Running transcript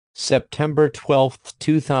September 12,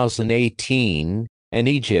 2018, an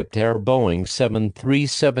Egypt Air Boeing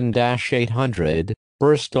 737-800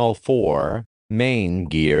 burst all four main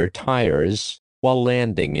gear tires while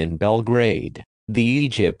landing in Belgrade. The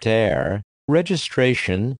Egypt Air,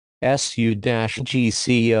 registration SU-GCO,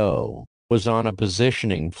 was on a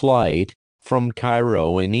positioning flight from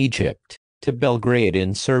Cairo in Egypt to Belgrade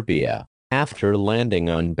in Serbia. After landing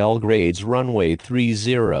on Belgrade's runway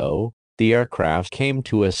 30, the aircraft came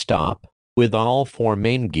to a stop, with all four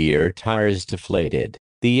main gear tires deflated.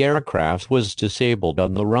 The aircraft was disabled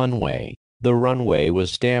on the runway. The runway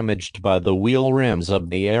was damaged by the wheel rims of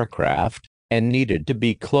the aircraft and needed to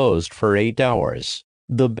be closed for 8 hours.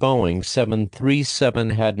 The Boeing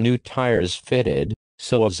 737 had new tires fitted,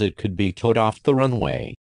 so as it could be towed off the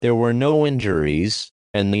runway. There were no injuries,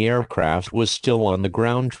 and the aircraft was still on the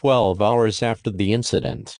ground 12 hours after the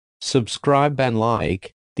incident. Subscribe and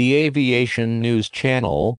like the Aviation News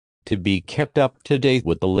channel to be kept up to date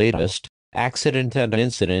with the latest accident and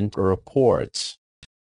incident reports.